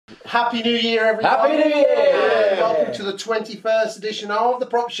Happy New Year, everybody. Happy New Year! Welcome to the 21st edition of The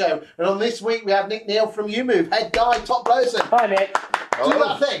Prop Show. And on this week, we have Nick Neill from EweMove, head guy, top bloser. Hi, Nick. Do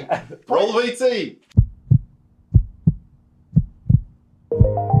that thing. Roll VT.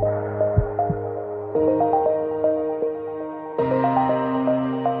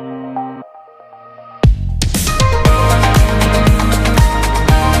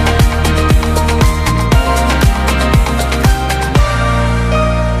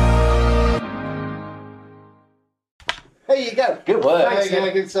 There you go. Good work. Thanks,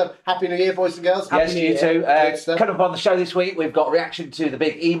 Nick. Good stuff. Happy New Year, boys and girls. Yes, you too. Good stuff. Coming up on the show this week, we've got a reaction to the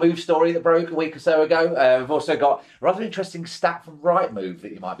big EweMove story that broke a week or so ago. We've also got a rather interesting stat from EweMove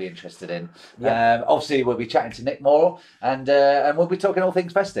that you might be interested in. Yeah. Obviously, we'll be chatting to Nick more, and we'll be talking all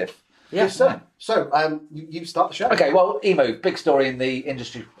things festive. Yeah, so you start the show. Okay, well, EweMove, big story in the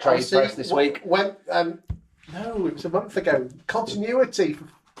industry trade press this week. No, it was a month ago. Continuity, for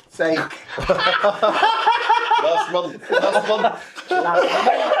sake. Last month.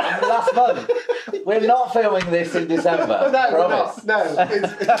 Last month. We're not filming this in December. Promise. No.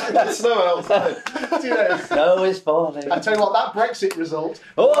 It's snow outside. You know, Snow is falling. I tell you what, that Brexit result.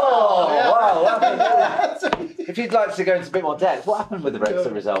 Oh, Yeah. wow. If you'd like to go into a bit more depth, what happened with the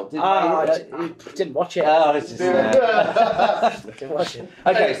Brexit result? I didn't watch it. Oh, it's just... Didn't watch it.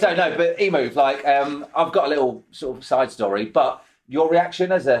 Okay, so no, but EweMove, I've got a little sort of side story, but your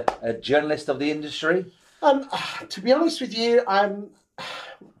reaction as a journalist of the industry? To be honest with you,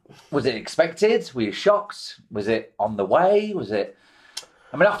 Was it expected? Were you shocked? Was it on the way? Was it...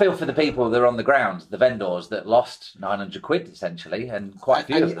 I mean, I feel for the people that are on the ground, the vendors that lost 900 quid essentially, and quite a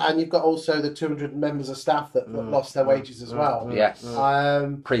few of them. And you've got also the 200 members of staff that lost their wages as well. Yes. Yeah,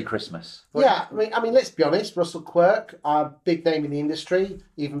 Pre-Christmas. I mean, let's be honest. Russell Quirk, a big name in the industry,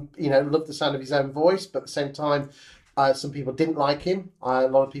 even loved the sound of his own voice, but at the same time, some people didn't like him. A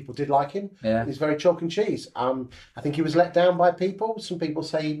lot of people did like him. Yeah. He's very chalk and cheese. I think he was let down by people. Some people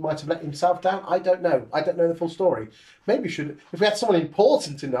say he might have let himself down. I don't know. I don't know the full story. Maybe if we had someone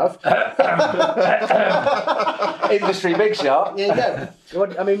important enough. Industry big shot. There you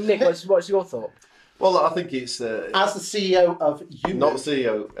go. Nick, what's your thought? Well, I think it's... As the CEO of EweMove. not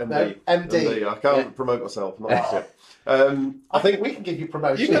CEO, MD. No, MD. I can't promote myself. Not yet. I think we can give you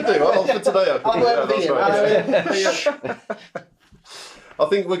promotion. You can do. Well, for today, I can. I'll work with That's you. right. I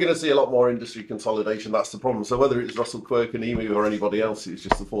think we're going to see a lot more industry consolidation. That's the problem. So whether it's Russell Quirk and EweMove or anybody else, it's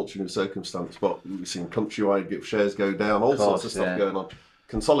just a fortunate circumstance. But we've seen Countrywide shares go down, all sorts of stuff going on.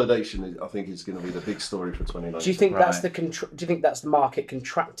 Consolidation, I think, is going to be the big story for 2019. Do you think that's do you think that's the market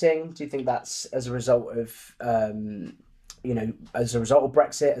contracting? Do you think that's as a result of as a result of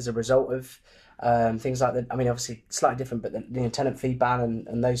Brexit, as a result of things like that? I mean, obviously slightly different, but the tenant fee ban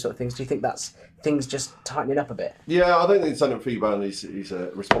and those sort of things. Do you think that's things just tightening up a bit? Yeah, I don't think the tenant fee ban is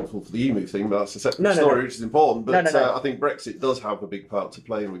responsible for the EweMove thing, but that's a separate story, which is important. But I think Brexit does have a big part to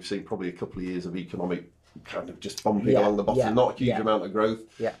play, and we've seen probably a couple of years of economic kind of just bumping along the bottom, not a huge amount of growth.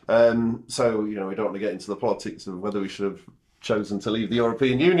 Yeah. So, we don't want to get into the politics of whether we should have chosen to leave the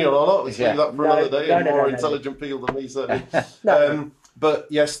European Union or not. Let's leave that for another day. A more intelligent people than me, certainly. But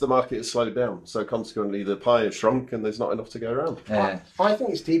yes, the market has slowed down. So consequently, the pie has shrunk and there's not enough to go around. Yeah. I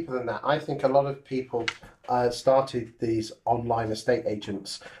think it's deeper than that. I think a lot of people started these online estate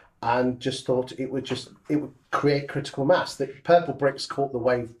agents and just thought it would create critical mass. That Purple Bricks caught the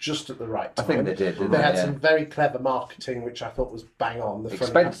wave just at the right time. I think they did, didn't They had some very clever marketing, which I thought was bang on. The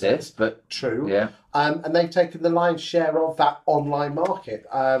expensive, but true. Yeah. And they've taken the lion's share of that online market.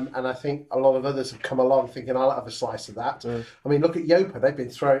 And I think a lot of others have come along thinking, I'll have a slice of that. I mean, look at Yopa.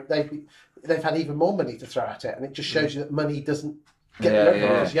 They've had even more money to throw at it, and it just shows you that money doesn't get the revenue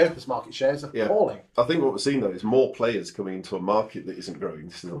because Yopa's market shares are falling. I think what we're seeing though is more players coming into a market that isn't growing.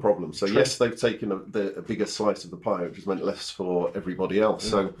 This is the problem. So yes, they've taken a bigger slice of the pie, which has meant less for everybody else.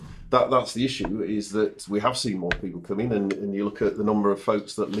 So that's the issue, is that we have seen more people come in, and you look at the number of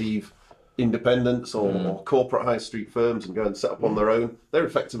folks that leave independents or corporate high street firms and go and set up on their own. They're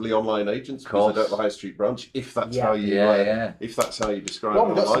effectively online agents because they don't have a high street branch. If that's how you if that's how you describe it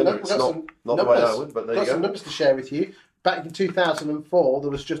online, it's not the way I would. But there you go. Got some numbers to share with you. Back in 2004,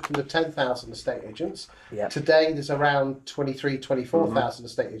 there was just under 10,000 estate agents. Yep. Today, there's around 24,000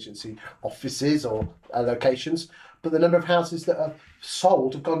 estate agency offices or locations. But the number of houses that are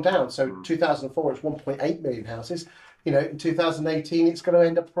sold have gone down. So 2004, it's 1.8 million houses. In 2018, it's going to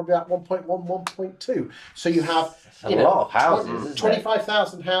end up probably at 1.1, 1.2. So you have a lot of houses,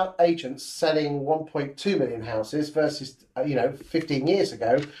 25,000 agents selling 1.2 million houses versus 15 years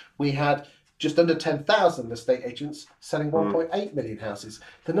ago we had just under 10,000 estate agents selling 1.8 million houses.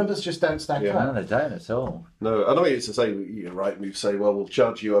 The numbers just don't stack up. No, they don't at all. No, I know it's to say, Rightmove say, well, we'll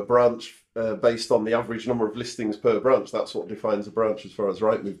charge you a branch based on the average number of listings per branch. That's what defines a branch as far as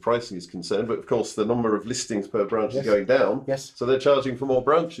Rightmove pricing is concerned. But of course, the number of listings per branch is going down. Yes. So they're charging for more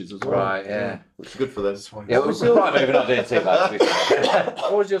branches as well. Right, yeah. Which is good for them. Yeah, Rightmove are not doing too bad.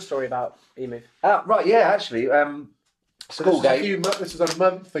 What was your story about EweMove? Right, yeah, actually, Schoolgate. This was a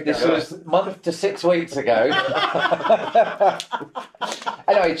month ago. This was a month to 6 weeks ago.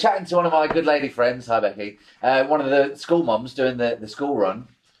 Anyway, chatting to one of my good lady friends, hi Becky, one of the school mums doing the school run.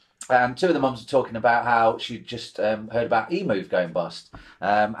 Two of the mums were talking about how she'd just heard about EweMove going bust.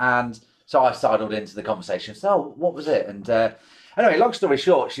 And so I sidled into the conversation. So, what was it? And anyway, long story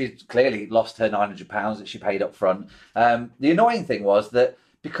short, she'd clearly lost her £900 that she paid up front. The annoying thing was that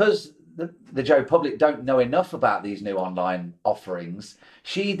because the Joe public don't know enough about these new online offerings,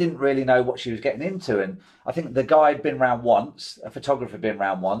 she didn't really know what she was getting into. And I think the guy had been round once, a photographer had been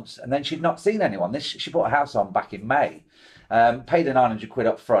round once, and then she'd not seen anyone. She bought a house on back in May. Paid her £900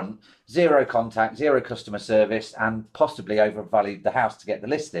 up front, zero contact, zero customer service, and possibly overvalued the house to get the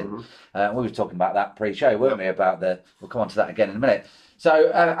listing. We were talking about that pre-show, weren't we? We'll come on to that again in a minute.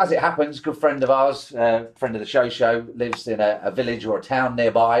 So, as it happens, good friend of ours, friend of the show, lives in a village or a town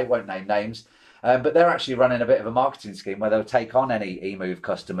nearby, won't name names, but they're actually running a bit of a marketing scheme where they'll take on any EweMove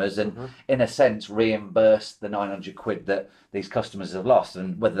customers and, in a sense, reimburse the £900 that these customers have lost,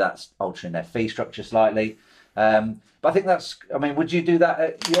 and whether that's altering their fee structure slightly. But I think would you do that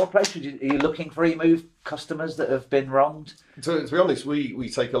at your place? Are you looking for EweMove customers that have been wronged? To be honest, we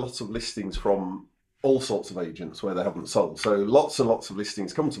take a lot of listings from all sorts of agents where they haven't sold. So lots and lots of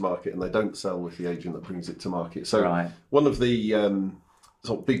listings come to market and they don't sell with the agent that brings it to market. So one of the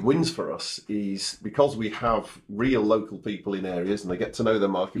sort of big wins for us is because we have real local people in areas and they get to know their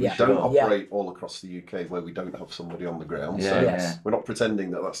market. We don't operate all across the UK where we don't have somebody on the ground. We're not pretending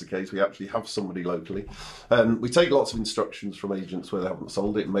that that's the case. We actually have somebody locally. We take lots of instructions from agents where they haven't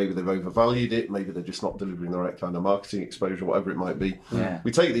sold it. Maybe they've overvalued it. Maybe they're just not delivering the right kind of marketing exposure, whatever it might be. We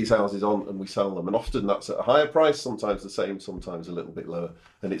take these houses on and we sell them. And often that's at a higher price, sometimes the same, sometimes a little bit lower.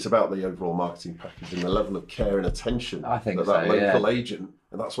 And it's about the overall marketing package and the level of care and attention that local agent.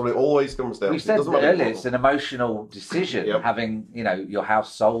 And that's what it always comes down to. We said earlier, it's an emotional decision, having your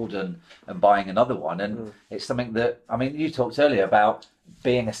house sold and buying another one. And it's something that, you talked earlier about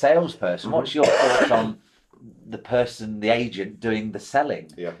being a salesperson. What's your thoughts on the agent doing the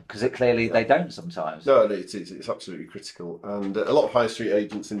selling? Because clearly they don't sometimes. No, it's absolutely critical. And a lot of high street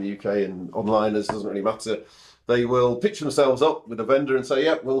agents in the UK and onliners, doesn't really matter. They will pitch themselves up with a vendor and say,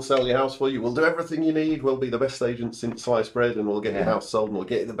 we'll sell your house for you. We'll do everything you need. We'll be the best agent since sliced bread and we'll get your house sold and we'll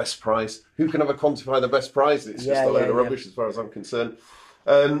get you the best price. Who can ever quantify the best price? It's just a load of rubbish as far as I'm concerned.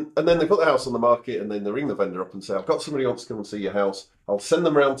 And then they put the house on the market and then they ring the vendor up and say, I've got somebody who wants to come and see your house. I'll send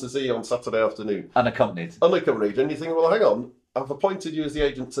them round to see you on Saturday afternoon. Unaccompanied. And you think, well, hang on. I've appointed you as the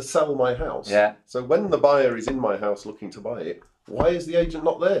agent to sell my house. So when the buyer is in my house looking to buy it, why is the agent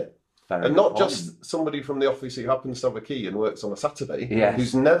not there? And not just somebody from the office who happens to have a key and works on a Saturday,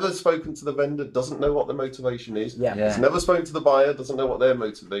 who's never spoken to the vendor, doesn't know what the motivation is, has never spoken to the buyer, doesn't know what their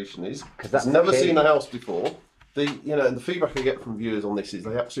motivation is, has never seen a house before. And the feedback I get from viewers on this is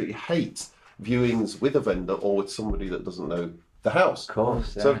they absolutely hate viewings with a vendor or with somebody that doesn't know the house. Of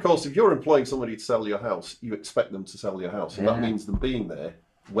course. So, of course, if you're employing somebody to sell your house, you expect them to sell your house. And that means them being there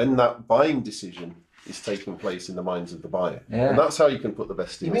when that buying decision is taking place in the minds of the buyer. And that's how you can put the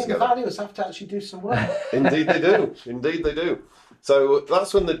best deals together. You mean the valuers have to actually do some work? Indeed they do. Indeed they do. So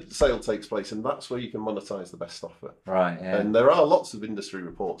that's when the sale takes place and that's where you can monetize the best offer. And there are lots of industry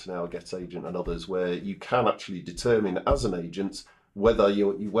reports now, Get Agent and others, where you can actually determine as an agent whether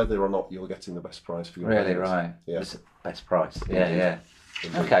or not you're getting the best price for your buyers. Best price.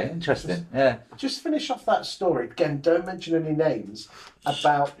 Okay, interesting. Just finish off that story again. Don't mention any names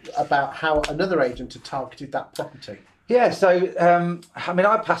about how another agent had targeted that property. So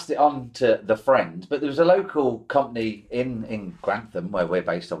I passed it on to the friend, but there was a local company in Grantham where we're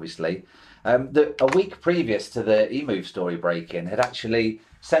based, obviously, that a week previous to the EweMove story break-in had actually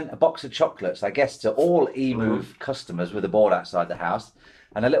sent a box of chocolates, I guess, to all EweMove customers with a board outside the house.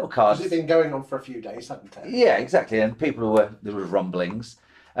 And a little card. Has it been going on for a few days, hasn't it? Yeah, exactly. And there were rumblings.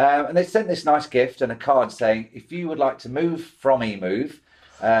 And they sent this nice gift and a card saying, if you would like to move from EweMove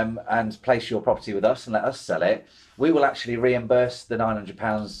and place your property with us and let us sell it, we will actually reimburse the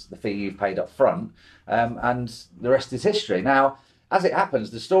 £900, the fee you've paid up front. And the rest is history. Now, as it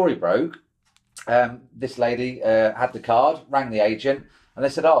happens, the story broke. This lady had the card, rang the agent, and they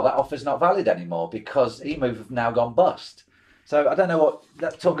said, that offer's not valid anymore because EweMove have now gone bust. So I don't know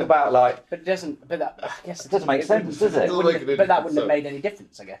what talk about like. But it doesn't. But that, I guess It doesn't make sense, does it? But that wouldn't have made any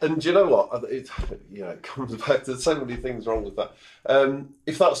difference, I guess. And do you know what? It comes back to so many things wrong with that.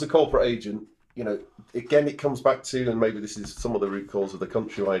 If that's the corporate agent, again, it comes back to, and maybe this is some of the root cause of the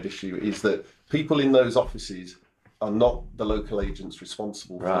countrywide issue, is that people in those offices are not the local agents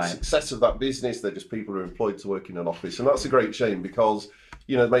responsible for the success of that business. They're just people who are employed to work in an office. And that's a great shame because,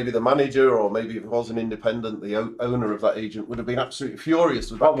 maybe the manager or maybe if it was an independent, the owner of that agent would have been absolutely furious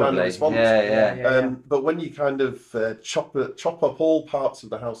with that kind of response. But when you kind of chop up all parts of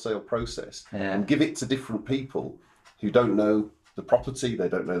the house sale process and give it to different people who don't know the property, they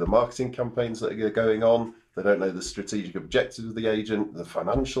don't know the marketing campaigns that are going on, they don't know the strategic objectives of the agent, the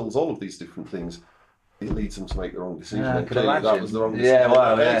financials, all of these different things, it leads them to make the wrong decision. I could imagine. That was the wrong decision.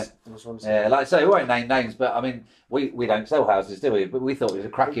 Like I say, we won't name names, but I mean, we don't sell houses, do we? But we thought it was a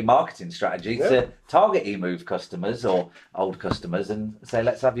cracking marketing strategy to target EweMove customers or old customers and say,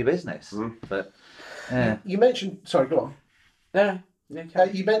 let's have your business. But you mentioned, sorry, go on. No.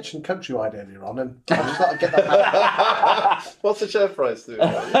 Okay. You mentioned Countrywide earlier on, and I just thought I'd get that back. What's the share price doing?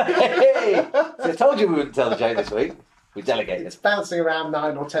 Hey! So I told you we wouldn't tell the joke this week. We delegated. It's bouncing around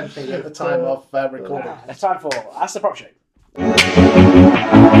 9 or 10p at the time of recording. It's time for Ask the Prop Show.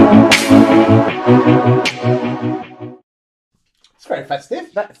 It's very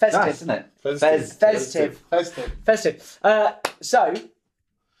festive. Festive, Nice, isn't it? Festive.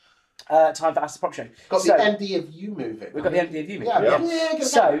 Time for Ask the Prop Show. Got the MD of EweMove it. We've got the MD of EweMove. Yeah.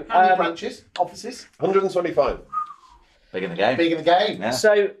 So, how many branches, offices? 125. Big in the game. Big in the game. Yeah.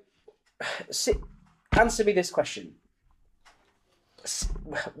 So, answer me this question.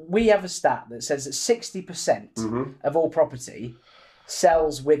 We have a stat that says that 60% of all property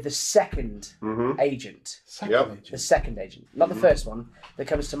sells with the second agent. Agent. The second agent, not the first one that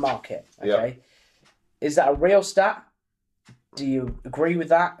comes to market. Okay, is that a real stat? Do you agree with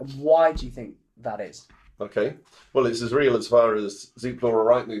that? And why do you think that is? Okay, well, it's as real as far as Zoopla or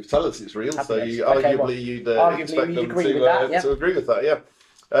RightMove tell us it's real. So you'd expect them to agree with that. Yeah.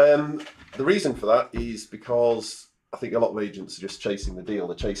 The reason for that is because I think a lot of agents are just chasing the deal.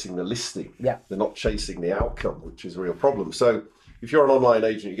 They're chasing the listing. Yeah. They're not chasing the outcome, which is a real problem. So if you're an online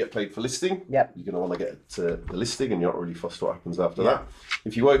agent, you get paid for listing. Yeah. You're going to want to get the listing, and you're not really fussed what happens after that.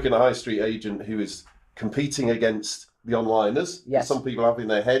 If you work in a high street agent who is competing against the onliners, some people have in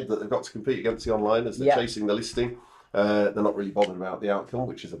their head that they've got to compete against the onliners. They're chasing the listing. They're not really bothered about the outcome,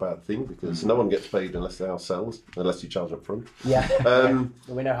 which is a bad thing because no one gets paid unless the house sells, unless you charge up front. Yeah.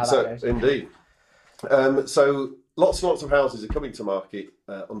 We know how that goes. Indeed. So lots and lots of houses are coming to market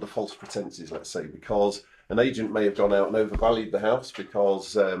under false pretenses, let's say, because an agent may have gone out and overvalued the house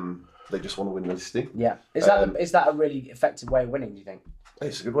because they just want to win the listing. Yeah. Is that a really effective way of winning, do you think?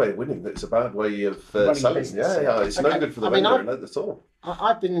 It's a good way of winning, but it's a bad way of selling. Business, It's no good for the vendor at all.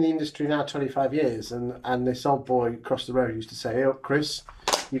 I've been in the industry now 25 years, and this old boy across the road used to say, "Oh, Chris,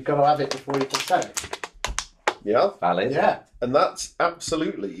 you've got to have it before you can sell it." Yeah. Valid. Yeah. And that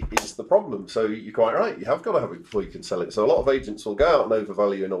absolutely is the problem. So you're quite right. You have got to have it before you can sell it. So a lot of agents will go out and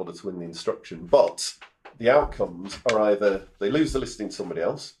overvalue in order to win the instruction, but the outcomes are either they lose the listing to somebody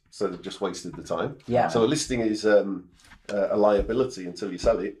else, so they've just wasted the time. Yeah. So a listing is a liability until you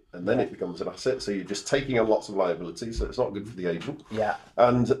sell it, and then it becomes an asset. So you're just taking on lots of liabilities, so it's not good for the agent. Yeah.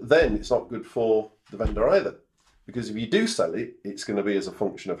 And then it's not good for the vendor either. Because if you do sell it, it's going to be as a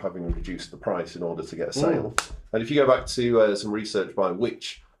function of having reduced the price in order to get a sale. And if you go back to some research by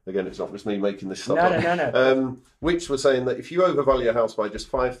Which, again, it's not just me making this stuff up. No. Which was saying that if you overvalue a house by just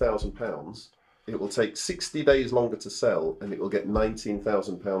 £5,000, it will take 60 days longer to sell, and it will get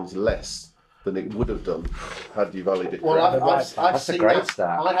 £19,000 less than it would have done had you valued it. Well, I've That's a seen great that.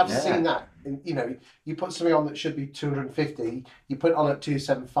 stat. I have seen that. You put something on that should be 250, you put it on at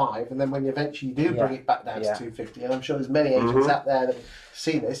 275, and then when you eventually do bring it back down to 250, and I'm sure there's many agents out there that have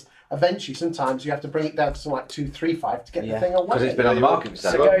seen this, eventually sometimes you have to bring it down to something like 235 to get the thing away. Because it's been on the market for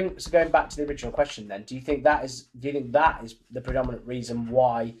so long. So going back to the original question then, do you think that is the predominant reason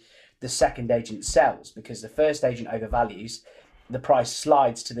why the second agent sells? Because the first agent overvalues, the price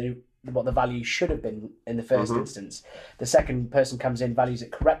slides to what the value should have been in the first instance. The second person comes in, values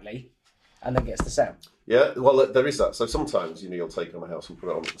it correctly, and then gets the sale. Yeah, well, there is that. So sometimes, you'll take on a house and put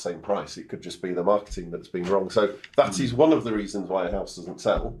it on at the same price. It could just be the marketing that's been wrong. So that is one of the reasons why a house doesn't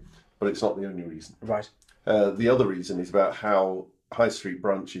sell, but it's not the only reason. Right. The other reason is about how high street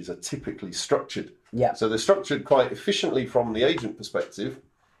branches are typically structured. Yeah. So they're structured quite efficiently from the agent perspective,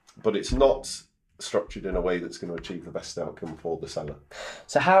 but it's not structured in a way that's going to achieve the best outcome for the seller.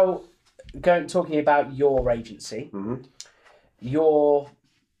 So talking about your agency,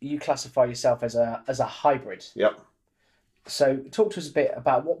 you classify yourself as a hybrid. Yep. So talk to us a bit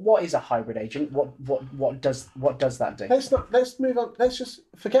about what is a hybrid agent? What does that do? Let's move on. Let's just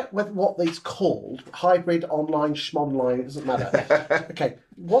forget what these called. Hybrid, online, schmonline, it doesn't matter. Okay.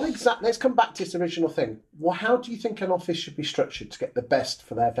 Let's come back to this original thing. Well, how do you think an office should be structured to get the best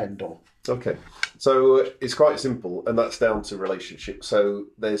for their vendor? Okay, so it's quite simple, and that's down to relationships. So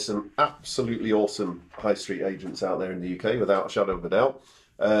there's some absolutely awesome high street agents out there in the UK, without a shadow of a doubt.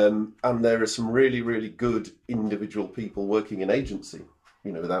 And there are some really, really good individual people working in agency,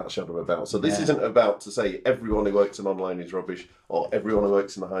 without a shadow of a doubt. So this isn't about to say everyone who works in online is rubbish or everyone who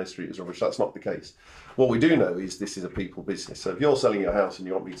works in the high street is rubbish. That's not the case. What we do know is this is a people business. So if you're selling your house and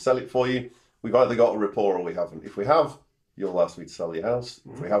you want me to sell it for you, we've either got a rapport or we haven't. If we have, you'll ask me to sell your house.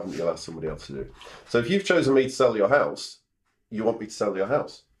 If we haven't, you'll ask somebody else to do it. So if you've chosen me to sell your house, you want me to sell your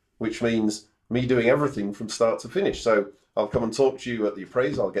house, which means me doing everything from start to finish. So I'll come and talk to you at the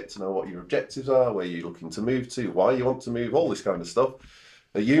appraisal. I'll get to know what your objectives are, where you're looking to move to, why you want to move, all this kind of stuff.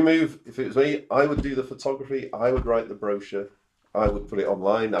 At EweMove, if it was me, I would do the photography, I would write the brochure, I would put it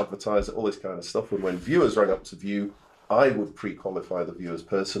online, advertise it, all this kind of stuff. And when viewers rang up to view, I would pre-qualify the viewers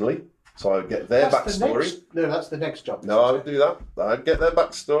personally. So I would get their backstory. That's the next job. No, I would do that. I'd get their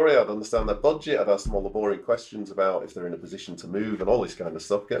backstory, I'd understand their budget, I'd ask them all the boring questions about if they're in a position to move and all this kind of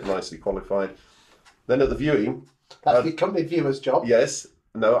stuff, get them nicely qualified. Then at the viewing... That's the company viewer's job. Yes.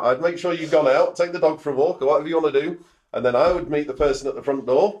 No, I'd make sure you'd gone out, take the dog for a walk or whatever you want to do. And then I would meet the person at the front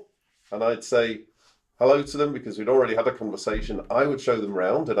door and I'd say hello to them because we'd already had a conversation. I would show them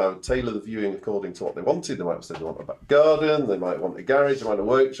around and I would tailor the viewing according to what they wanted. They might say they want a back garden, they might want a garage, they might want a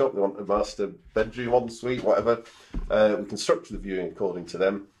workshop, they want a master bedroom, ensuite, whatever. We can structure the viewing according to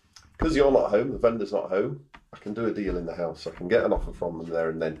them. Because you're not home, the vendor's not home, I can do a deal in the house. I can get an offer from them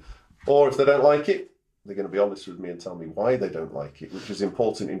there and then. Or if they don't like it, they're going to be honest with me and tell me why they don't like it, which is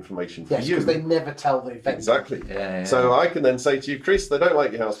important information for you. Yes, because they never tell the vendor. Exactly. Yeah. So I can then say to you, Chris, they don't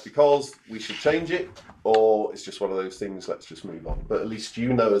like your house because we should change it, or it's just one of those things, let's just move on. But at least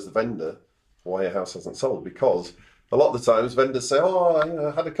you know as the vendor why your house hasn't sold, because a lot of the times vendors say,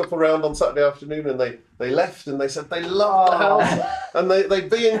 I had a couple round on Saturday afternoon and they left and they said they loved the house and they'd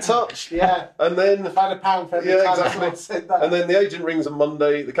be in touch. Yeah. And then... About £1 for every time someone said that. And then the agent rings on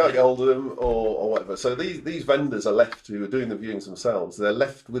Monday, they can't get hold of them or whatever. So these vendors are left, who are doing the viewings themselves, they're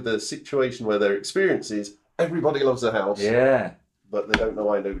left with a situation where their experience is everybody loves the house. Yeah. But they don't know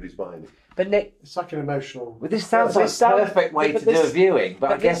why nobody's buying it. But Nick, it's like an emotional. Well, this sounds like a perfect way to do a viewing,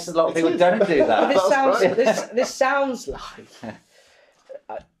 but I guess a lot of people don't do that. This sounds like.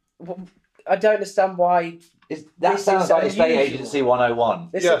 I don't understand why. That sounds like estate agency 101.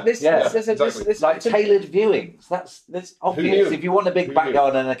 Like tailored viewings. That's obvious. If you want a big back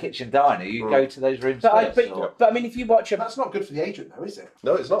garden and a kitchen diner, you go to those rooms first. But I mean, if you watch that's not good for the agent, though, is it?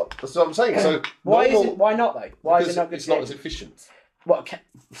 No, it's not. That's what I'm saying. So why not though? Why is it not good? It's not as efficient.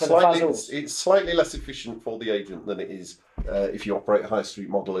 It's slightly less efficient for the agent than it is if you operate a high street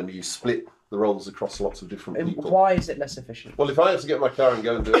model and you split the roles across lots of different people. Why is it less efficient? Well, if I have to get my car and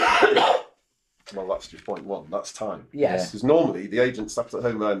go and do it, well, that's just point one. That's time. Yes. Because normally the agent sat at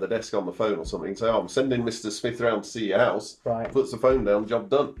home behind the desk on the phone or something and say, I'm sending Mr. Smith around to see your house. Right. Puts the phone down, job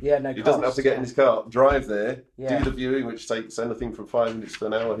done. Yeah, no. He doesn't have to get in his car, drive there, do the viewing, which takes anything from 5 minutes to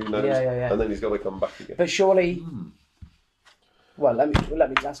an hour, who knows? And then he's got to come back again. But surely... Well, let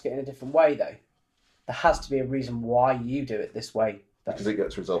me ask it in a different way, though. There has to be a reason why you do it this way. Because it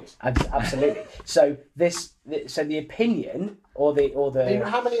gets results. Absolutely. So the opinion or the.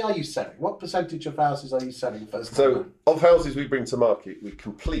 How many are you selling? What percentage of houses are you selling first? So of houses we bring to market, we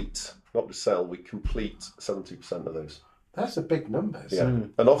complete, not just sell, we complete 70% of those. That's a big number. Yeah.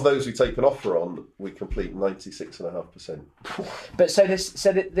 And of those we take an offer on, we complete 96.5%. But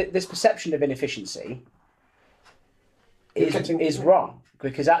this perception of inefficiency is wrong,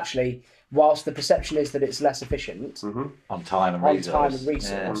 because actually, whilst the perception is that it's less efficient on time and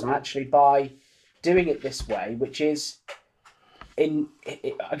resource, actually by doing it this way, which is,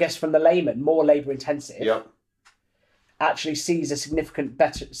 I guess from the layman, more labour intensive, actually sees a significantly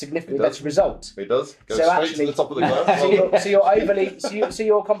better result. It does. Goes so straight actually, to the top of the glass. so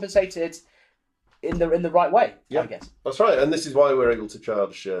you're compensated in the right way, I guess. That's right, and this is why we're able to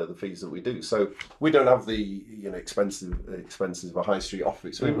charge the fees that we do. So we don't have the expenses of a high street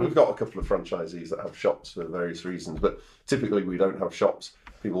office. We've got a couple of franchisees that have shops for various reasons, but typically we don't have shops.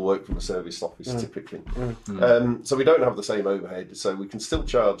 People work from a service office typically. So we don't have the same overhead, so we can still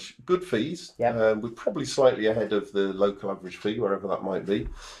charge good fees. We're probably slightly ahead of the local average fee, wherever that might be.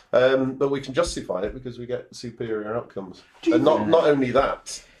 But we can justify it because we get superior outcomes. And not only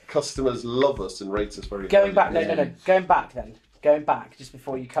that, customers love us and rate us very highly. Going back, just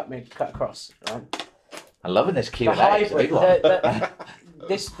before you cut across, right? I'm loving this Q&A. The It's a big hybrid. one.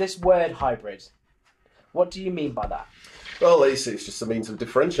 This word hybrid. What do you mean by that? Well, it's just a means of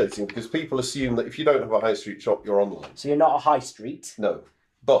differentiating, because people assume that if you don't have a high street shop, you're online. So you're not a high street. No,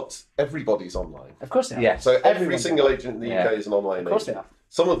 but everybody's online. Of course they are. Yeah. So every Everyone's single agent in the UK is an online Of course agent. they are.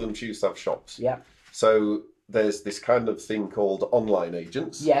 Some of them choose to have shops. Yeah. So there's this kind of thing called online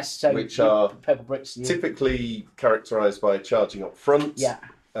agents. Yes. So which are Purple Bricks. typically characterised by charging up front. Yeah.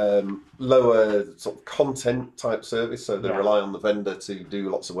 Lower sort of content type service, so they Yeah. rely on the vendor to do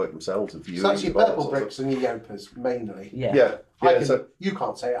lots of work themselves. And So actually, Purple Bricks and EweMove mainly. Yeah. Yeah. So you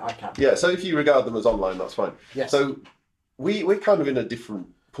can't say it, I can. Yeah, so if you regard them as online, that's fine. Yes. So we're kind of in a different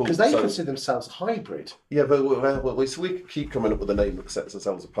pool. Because they so, consider themselves hybrid. yeah, but we keep coming up with a name that sets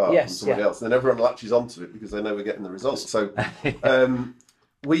ourselves apart Yes, from somebody yeah. else, and then everyone latches onto it because they know we're getting the results. So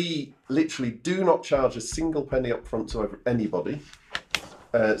we literally do not charge a single penny up front to anybody.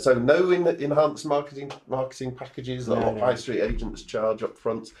 So no enhanced marketing packages that a lot of high street agents charge up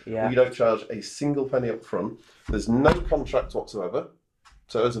front. Yeah. We don't charge a single penny up front. There's no contract whatsoever.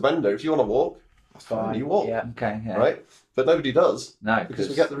 So as a vendor, if you want to walk, that's fine, you walk. Yeah. Okay. Yeah. Right? But nobody does. No, because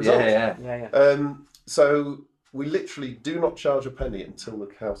we get the results. Yeah. So we literally do not charge a penny until the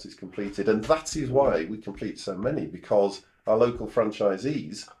house is completed. And that is why we complete so many, because our local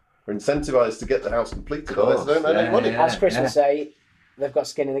franchisees are incentivised to get the house completed. Otherwise they don't earn any money. As Chris would say, they've got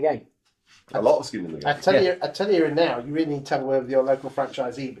skin in the game. A lot of skin in the game. I tell you now, you really need to have a word with your local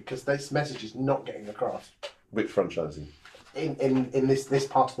franchisee, because this message is not getting across. Which franchisee? In this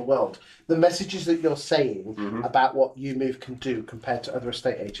part of the world, the messages that you're saying about what EweMove can do compared to other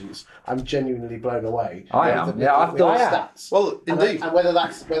estate agents, I'm genuinely blown away. I am. Yeah, I with thought stats. Well, indeed. And whether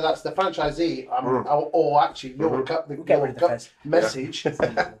that's the franchisee or actually your gut message,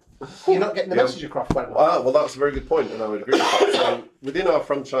 you're not getting the message across. Well, that's a very good point, and I would agree with that. So within our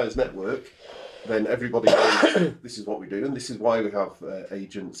franchise network, then everybody knows this is what we do, and this is why we have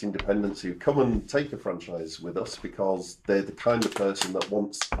agents, independents who come and take a franchise with us, because they're the kind of person that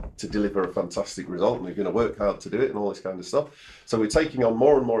wants to deliver a fantastic result, and they're going to work hard to do it and all this kind of stuff. So we're taking on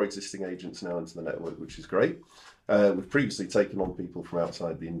more and more existing agents now into the network, which is great. We've previously taken on people from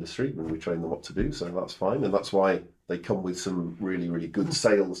outside the industry when we train them what to do, so that's fine, and that's why they come with some really, really good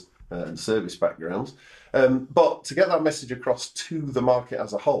sales and service backgrounds. But to get that message across to the market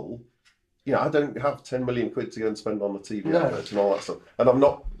as a whole, I don't have 10 million quid to go and spend on the TV adverts and all that stuff. And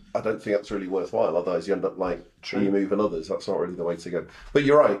I don't think that's really worthwhile. Otherwise you end up like EweMove and others. That's not really the way to go. But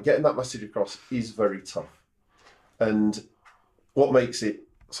you're right, getting that message across is very tough. And what makes it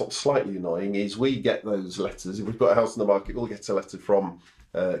sort of slightly annoying is we get those letters. If we've got a house on the market, we'll get a letter from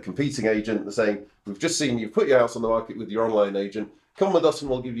a competing agent saying, we've just seen you put your house on the market with your online agent, come with us and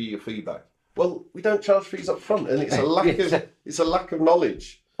we'll give you your feedback. Well, we don't charge fees up front, and it's a lack of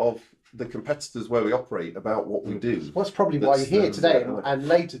knowledge of the competitors where we operate about what we do. Well, that's probably why you're here today. And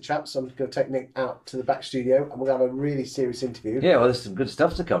later, chaps, I'm going to take Nick out to the back studio and we're going to have a really serious interview. Yeah, well, there's some good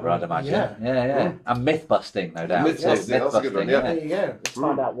stuff to cover, I'd imagine. Yeah. And myth busting, no doubt. Myth busting, that's a good one, yeah. There you go. Let's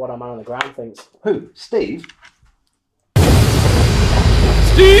find out what our man on the ground thinks. Who? Steve?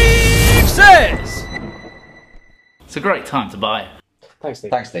 Steve says it's a great time to buy. Thanks,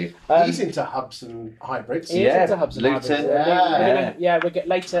 Steve. Thanks, Steve. He's into hubs and hybrids. He is into hubs and Luton. hybrids. We'll get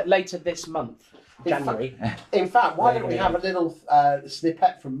later this month, January. In fact, why don't we have a little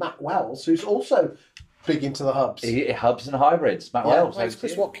snippet from Matt Wells, who's also big into the hubs. Hubs and hybrids. Matt Wells. It's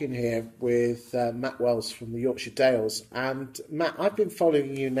Chris Watkin here with Matt Wells from the Yorkshire Dales. And Matt, I've been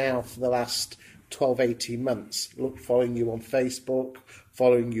following you now for the last 12, 18 months. Following you on Facebook,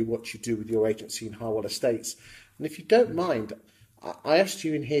 following you what you do with your agency in Harwell Estates. And if you don't mind, I asked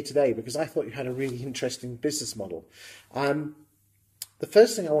you in here today because I thought you had a really interesting business model. The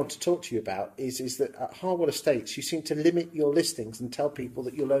first thing I want to talk to you about is that at Harwell Estates, you seem to limit your listings and tell people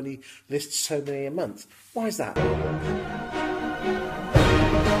that you'll only list so many a month. Why is that?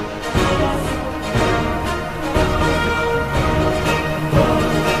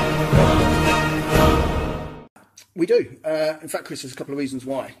 We do. In fact, Chris, there's a couple of reasons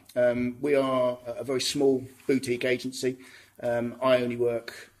why. We are a very small boutique agency. I only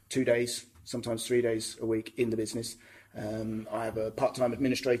work 2 days, sometimes 3 days a week in the business. I have a part-time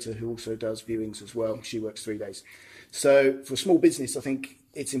administrator who also does viewings as well. She works 3 days. So for a small business, I think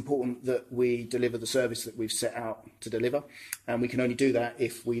it's important that we deliver the service that we've set out to deliver. And we can only do that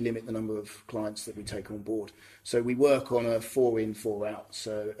if we limit the number of clients that we take on board. So we work on a 4 in, 4 out.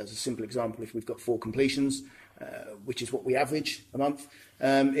 So as a simple example, if we've got 4 completions, which is what we average a month,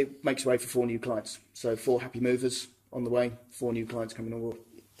 it makes way for 4 new clients. So 4 happy movers on the way, 4 new clients coming on board.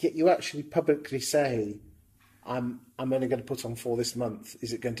 Yet you actually publicly say I'm only going to put on 4 this month.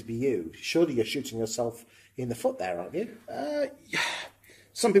 Is it going to be you? Surely you're shooting yourself in the foot there, aren't you?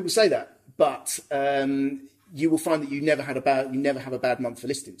 Some people say that, but you will find that you never have a bad month for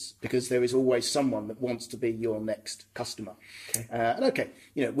listings, because there is always someone that wants to be your next customer. Okay.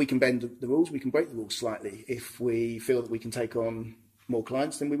 And we can bend the rules, we can break the rules slightly. If we feel that we can take on more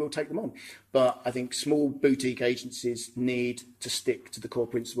clients, then we will take them on. But I think small boutique agencies need to stick to the core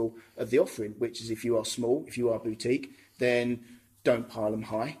principle of the offering, which is, if you are small, if you are boutique, then don't pile them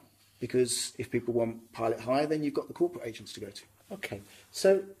high, because if people want pile it high, then you've got the corporate agents to go to. Okay,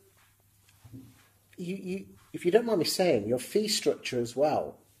 so you if you don't mind me saying, your fee structure as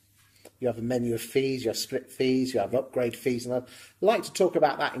well. You have a menu of fees, you have split fees, you have upgrade fees, and I'd like to talk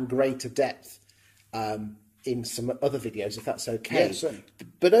about that in greater depth in some other videos, if that's okay. Yeah, certainly.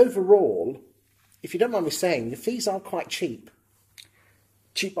 But overall, if you don't mind me saying, your fees are quite cheap.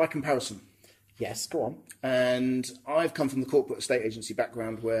 Cheap by comparison. Yes, go on. And I've come from the corporate estate agency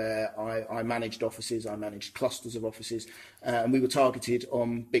background, where I managed offices, I managed clusters of offices, and we were targeted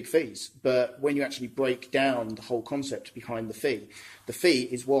on big fees. But when you actually break down the whole concept behind the fee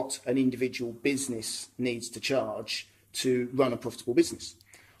is what an individual business needs to charge to run a profitable business.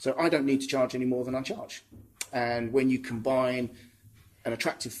 So I don't need to charge any more than I charge. And when you combine an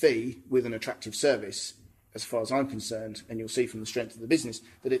attractive fee with an attractive service, as far as I'm concerned, and you'll see from the strength of the business,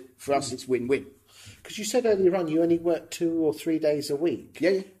 that for us it's win-win. Because you said earlier on you only work 2 or 3 days a week.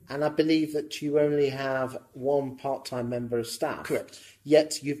 Yeah. And I believe that you only have 1 part-time member of staff. Correct.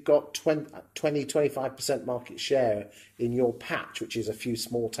 Yet you've got 25% market share in your patch, which is a few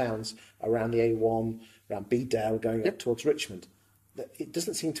small towns around the A1, around Bedale, going up towards Richmond. It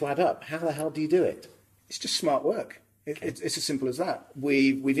doesn't seem to add up. How the hell do you do it? It's just smart work. It's as simple as that.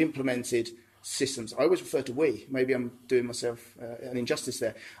 We've implemented systems. I always refer to we. Maybe I'm doing myself an injustice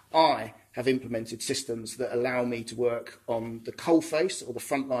there. I have implemented systems that allow me to work on the coalface, or the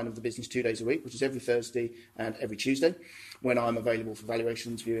front line of the business, 2 days a week, which is every Thursday and every Tuesday, when I'm available for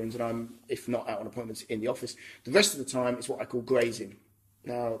valuations, viewings, and I'm, if not out on appointments, in the office. The rest of the time is what I call grazing.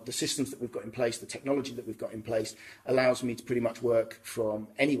 Now, the systems that we've got in place, the technology that we've got in place, allows me to pretty much work from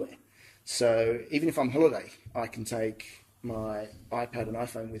anywhere. So even if I'm on holiday, I can take my iPad and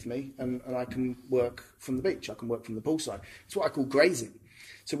iPhone with me, and I can work from the beach. I can work from the poolside. It's what I call grazing.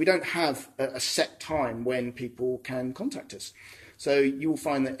 So we don't have a set time when people can contact us. So you will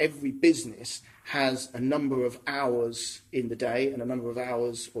find that every business has a number of hours in the day, and a number of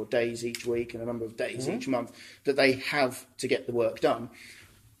hours or days each week, and a number of days each month that they have to get the work done.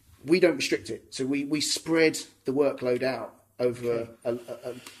 We don't restrict it. So we spread the workload out over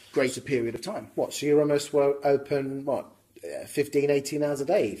a greater period of time. So you're almost open, 15, 18 hours a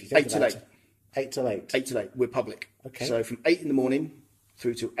day, if you think 8 till 8. 8 till 8. 8 till 8. We're public. Okay. So from 8 in the morning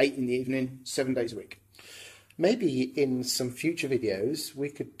through to 8 in the evening, 7 days a week. Maybe in some future videos, we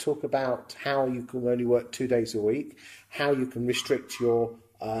could talk about how you can only work 2 days a week, how you can restrict your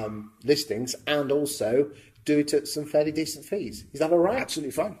listings, and also do it at some fairly decent fees. Is that all right?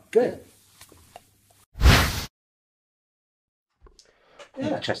 Absolutely fine. Good.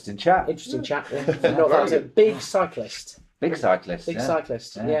 Yeah. Interesting chat. Yeah. Not that, a big cyclist. Big cyclist. Big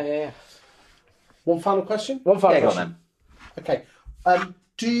cyclist. Yeah. One final question? One final Go on question. then. Okay.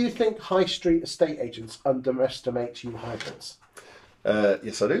 Do you think high street estate agents underestimate you hybrids?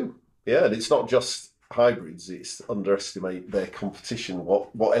 Yes, I do. Yeah, and it's not just hybrids; it's underestimate their competition,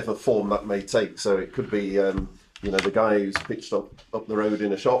 whatever form that may take. So it could be, the guy who's pitched up the road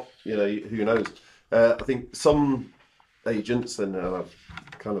in a shop. Who knows? I think some agents, and I've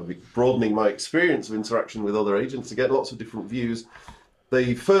kind of broadening my experience of interaction with other agents to get lots of different views.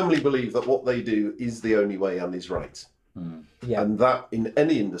 They firmly believe that what they do is the only way and is right. Yeah. And that, in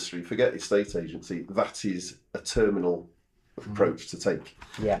any industry, forget estate agency, that is a terminal approach to take.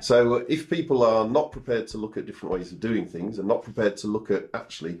 Yeah. So if people are not prepared to look at different ways of doing things, and not prepared to look at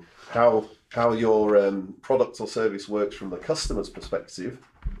actually how your product or service works from the customer's perspective,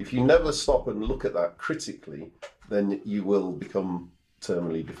 if you never stop and look at that critically, then you will become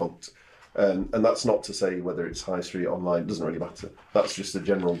terminally defunct. And that's not to say whether it's high street, online, doesn't really matter. That's just a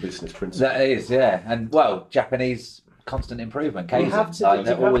general business principle. That is, yeah. And, Japanese constant improvement. You have to.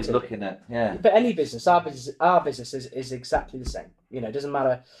 They're always looking at, But any business, our business is exactly the same. It doesn't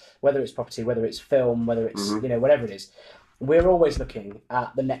matter whether it's property, whether it's film, whether it's, whatever it is. We're always looking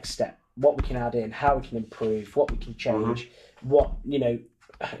at the next step, what we can add in, how we can improve, what we can change, what,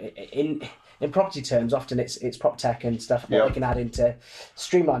 in in property terms, often it's prop tech and stuff that we can add in to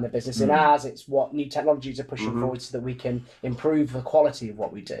streamline the business. And as it's what new technologies are pushing forward so that we can improve the quality of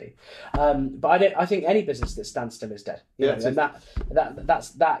what we do. But I think any business that stands still is dead. You know, and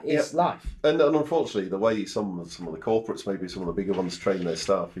that is life. And unfortunately, the way some of the corporates, maybe some of the bigger ones, train their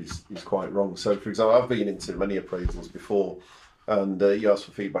staff is quite wrong. So, for example, I've been into many appraisals before, and you ask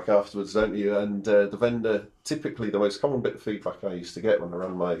for feedback afterwards, don't you? And the vendor, typically the most common bit of feedback I used to get when I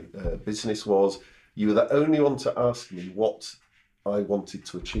ran my business was, you were the only one to ask me what I wanted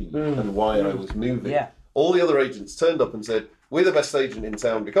to achieve and why I was moving. Yeah. All the other agents turned up and said, we're the best agent in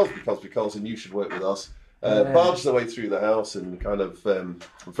town because, and you should work with us. Barged their way through the house and kind of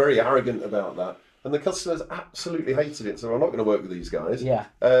very arrogant about that. And the customers absolutely hated it. So I'm not going to work with these guys. Yeah.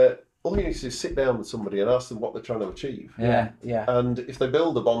 All you need to do is sit down with somebody and ask them what they're trying to achieve. Yeah. And if they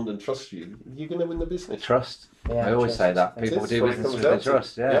build a bond and trust you, you're going to win the business. Trust. Yeah, I always say that. People do business with their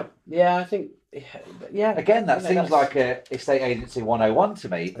trust. Yeah, I think... Yeah. Again, that seems like a estate agency 101 to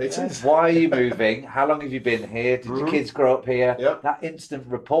me. It is. Why are you moving? How long have you been here? Did your kids grow up here? Yep. That instant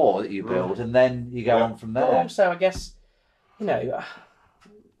rapport that you build, and then you go on from there. But also, I guess, I'm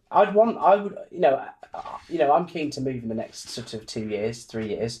keen to move in the next sort of 2 years, 3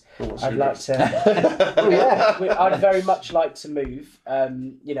 years. I'd like to. I'd very much like to move.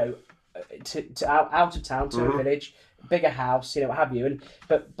 To out of town to a village, bigger house, what have you.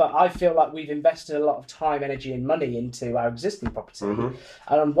 But I feel like we've invested a lot of time, energy, and money into our existing property.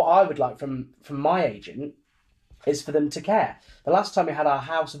 And what I would like from my agent is for them to care. The last time we had our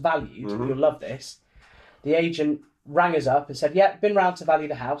house valued, you'll love this. The agent rang us up and said, "Yeah, been round to value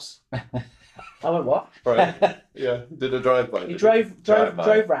the house." I went, "What?" Right. Yeah. Did a drive-by. He drove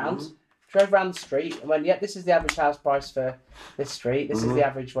round. Drove around the street and went, "Yeah, this is the average house price for this street. This is the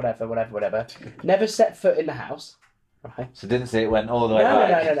average whatever." Never set foot in the house. Right. So didn't see it went all the way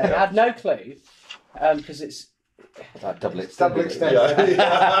back. No. I had no clue because it's like double extended.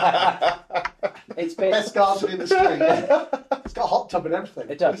 Yeah. It's been Best garden in the street. It's got a hot tub and everything.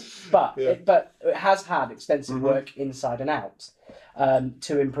 It does, but it has had extensive work inside and out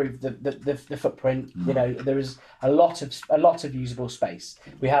to improve the footprint. There is a lot of usable space.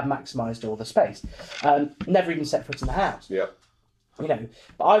 We have maximised all the space. Never even set foot in the house. Yeah.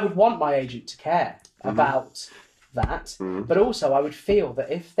 But I would want my agent to care about that, but also I would feel that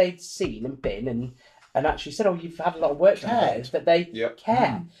if they'd seen and been and actually said, "Oh, you've had a lot of work done," that they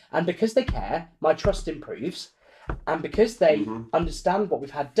care, and because they care, my trust improves. And because they understand what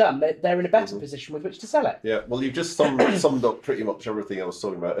we've had done, they're in a better position with which to sell it. Yeah, well, you've just summed up pretty much everything I was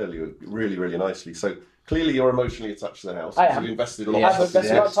talking about earlier really, really nicely. So clearly you're emotionally attached to the house. I am. You've invested a lot of I've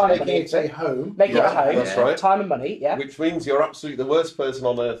invested a lot of time and money into a home. Make it a home. That's right. Time and money, Which means you're absolutely the worst person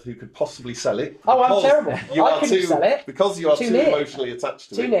on earth who could possibly sell it. Oh, I'm terrible. I couldn't sell it. Because you are too emotionally attached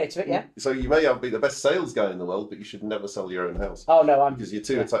to it. Too near to it, yeah. So you may be the best sales guy in the world, but you should never sell your own house. Oh, no, because you're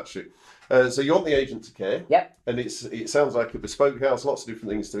too attached to it. So you want the agent to care. Yep. And it sounds like a bespoke house, lots of different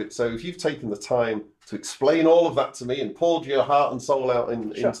things to it. So if you've taken the time to explain all of that to me and poured your heart and soul out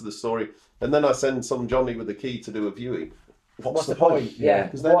into the story, and then I send some Johnny with the key to do a viewing, what's the point? Yeah.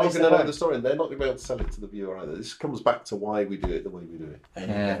 Because they're not going to know the story and they're not going to be able to sell it to the viewer either. This comes back to why we do it the way we do it.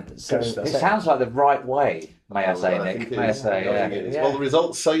 Yeah. So it sounds like the right way, may I say, Nick? May I say, yeah. Well, the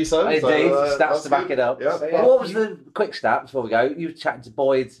results say so. Indeed, stats to back it up. Yeah. Well, what was the quick stat before we go? You were chatting to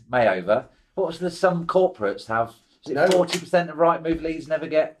Boyd Mayover. What was some corporates have? Is it 40% of right-move leads never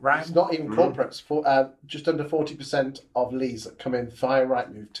get rang? It's not even corporates. Just under 40% of leads that come in via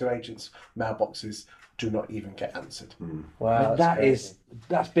Rightmove to agents' mailboxes do not even get answered. Wow, that's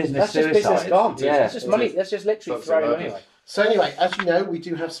business suicide. Just business gone. Yeah. That's just money. That's just literally throwing money away. So anyway, as you know, we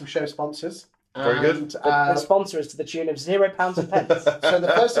do have some show sponsors. Very good. The sponsor is to the tune of £0 a pence. So the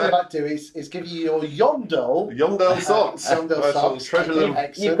first thing I'd like to do is give you your Yondell socks. Yondell socks. Treasure them.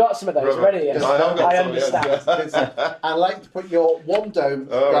 You've got some of those ready. I understand. I'd like to put your Wandome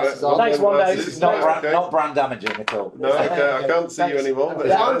glasses on. Thanks, Wando. It's not brand damaging at all. No, okay, I can't see you anymore.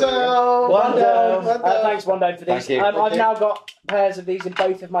 Wando! Thanks, Wando, for these. I've now got pairs of these in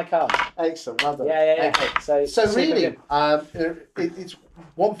both of my cars. Excellent, well done. Yeah. Okay. So really, it's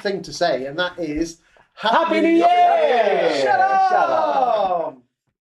one thing to say, and that is Happy New Year! Shalom!